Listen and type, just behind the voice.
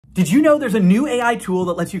Did you know there's a new AI tool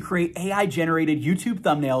that lets you create AI-generated YouTube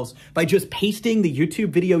thumbnails by just pasting the YouTube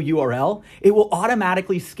video URL? It will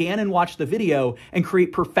automatically scan and watch the video and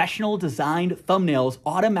create professional designed thumbnails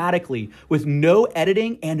automatically with no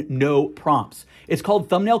editing and no prompts. It's called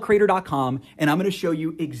thumbnailcreator.com, and I'm going to show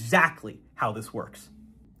you exactly how this works.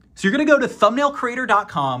 So you're going to go to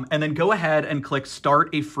thumbnailcreator.com and then go ahead and click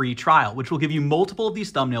Start a Free Trial, which will give you multiple of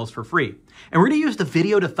these thumbnails for free. And we're going to use the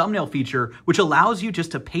video to thumbnail feature, which allows you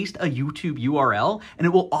just to paste a YouTube URL and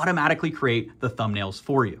it will automatically create the thumbnails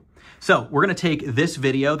for you. So we're going to take this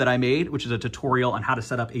video that I made, which is a tutorial on how to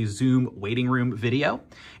set up a Zoom waiting room video.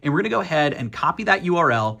 And we're going to go ahead and copy that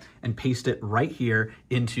URL and paste it right here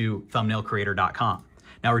into thumbnailcreator.com.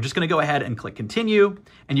 Now we're just going to go ahead and click continue,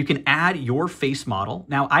 and you can add your face model.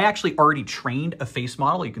 Now I actually already trained a face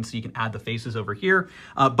model. You can see you can add the faces over here,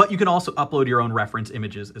 but you can also upload your own reference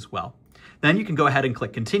images as well. Then you can go ahead and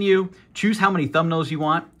click continue, choose how many thumbnails you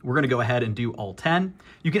want. We're going to go ahead and do all 10.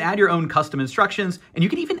 You can add your own custom instructions, and you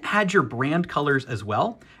can even add your brand colors as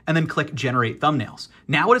well, and then click generate thumbnails.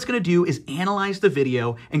 Now what it's going to do is analyze the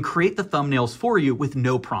video and create the thumbnails for you with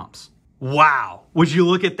no prompts. Wow, would you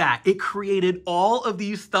look at that? It created all of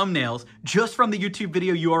these thumbnails just from the YouTube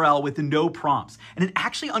video URL with no prompts. And it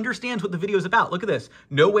actually understands what the video is about. Look at this.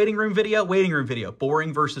 No waiting room video,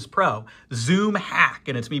 boring versus pro, Zoom hack.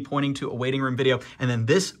 And it's me pointing to a waiting room video. And then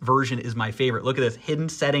this version is my favorite. Look at this, hidden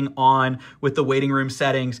setting on with the waiting room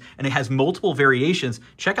settings. And it has multiple variations.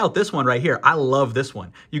 Check out this one right here. I love this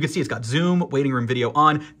one. You can see it's got Zoom, waiting room video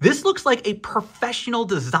on. This looks like a professional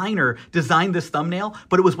designer designed this thumbnail,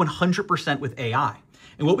 but it was 100% with AI.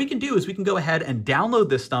 And what we can do is we can go ahead and download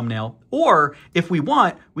this thumbnail, or if we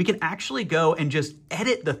want, we can actually go and just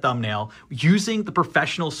edit the thumbnail using the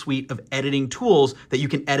professional suite of editing tools that you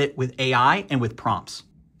can edit with AI and with prompts.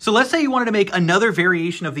 So let's say you wanted to make another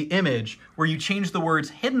variation of the image where you change the words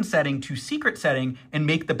hidden setting to secret setting and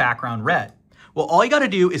make the background red. Well, all you got to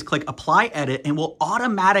do is click Apply Edit and we'll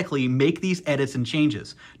automatically make these edits and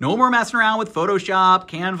changes. No more messing around with Photoshop,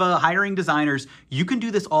 Canva, hiring designers. You can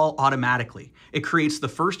do this all automatically. It creates the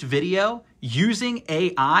first video using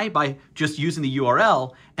AI by just using the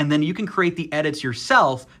URL, and then you can create the edits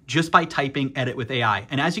yourself just by typing Edit with AI.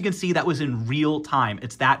 And as you can see, that was in real time.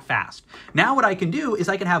 It's that fast. Now what I can do is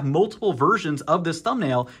I can have multiple versions of this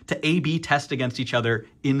thumbnail to A/B test against each other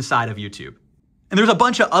inside of YouTube. And there's a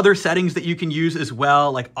bunch of other settings that you can use as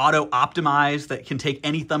well, like auto optimize that can take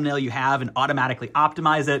any thumbnail you have and automatically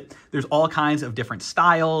optimize it. There's all kinds of different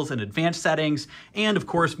styles and advanced settings, and of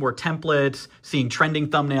course, more templates, seeing trending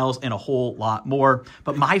thumbnails, and a whole lot more.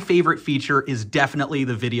 But my favorite feature is definitely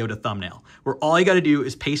the video to thumbnail, where all you got to do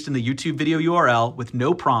is paste in the YouTube video URL with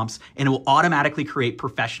no prompts, and it will automatically create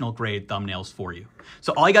professional grade thumbnails for you.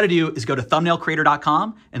 So all you got to do is go to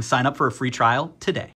thumbnailcreator.com and sign up for a free trial today.